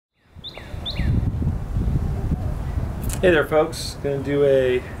Hey there folks, going to do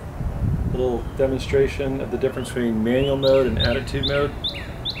a little demonstration of the difference between manual mode and attitude mode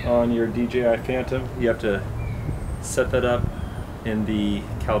on your DJI Phantom. You have to set that up in the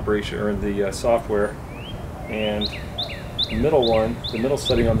calibration or in the software, and the middle one, the middle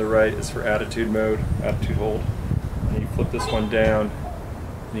setting on the right, is for attitude mode, attitude hold. And you flip this one down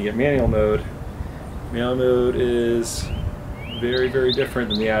and you get manual mode. Manual mode is very different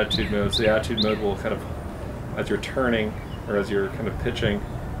than the attitude mode. So the attitude mode will kind of, as you're turning or as you're kind of pitching,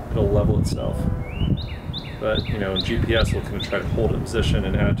 it'll level itself. But you know, in GPS will kind of try to hold it in position.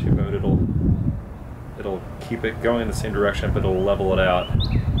 In attitude mode, it'll keep it going in the same direction, but it'll level it out.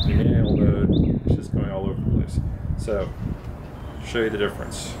 In manual mode, it's just going all over the place. So, I'll show you the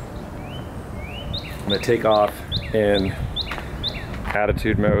difference. I'm going to take off in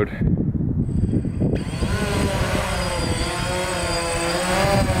attitude mode.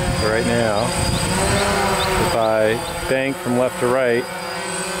 So right now, if I bank from left to right,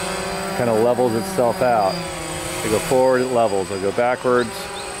 it kind of levels itself out. I go forward, it levels. I go backwards,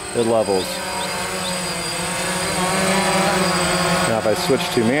 it levels. Now if I switch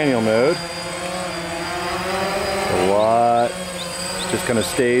to manual mode, a lot just kind of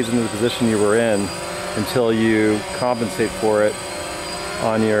stays in the position you were in until you compensate for it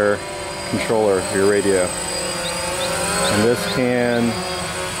on your controller, your radio. And this can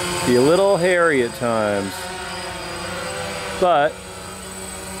be a little hairy at times, but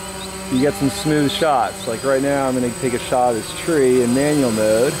you get some smooth shots. Like right now, I'm going to take a shot of this tree in manual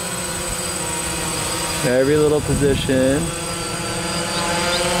mode. Every little position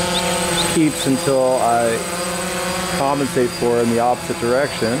keeps until I compensate for it in the opposite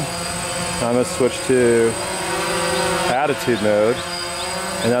direction. I'm going to switch to attitude mode,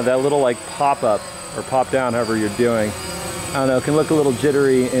 and now that little like pop up or pop down, however you're doing, I don't know, it can look a little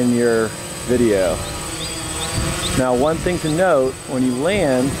jittery in your video. Now one thing to note, when you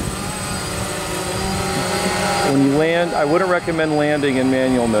land, I wouldn't recommend landing in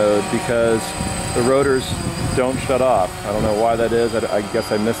manual mode because the rotors don't shut off. I don't know why that is. I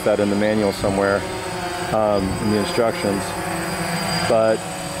guess I missed that in the manual somewhere, in the instructions. But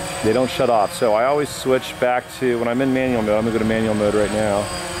they don't shut off. So I always switch back to, when I'm in manual mode, I'm going to go to manual mode right now.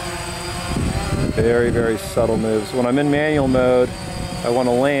 Very subtle moves. When I'm in manual mode, I want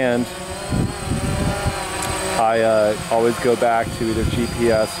to land, I always go back to either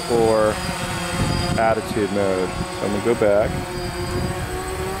GPS or attitude mode. So I'm going to go back,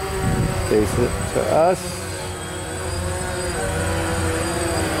 face it to us.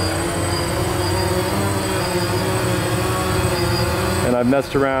 And I've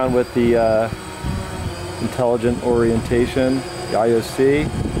messed around with the intelligent orientation, the IOC.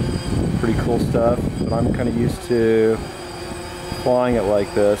 Pretty cool stuff, but I'm kind of used to flying it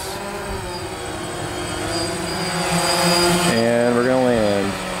like this. And we're gonna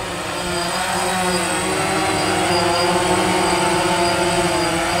land.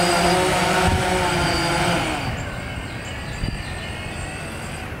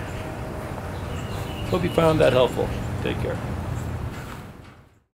 Hope you found that helpful. Take care.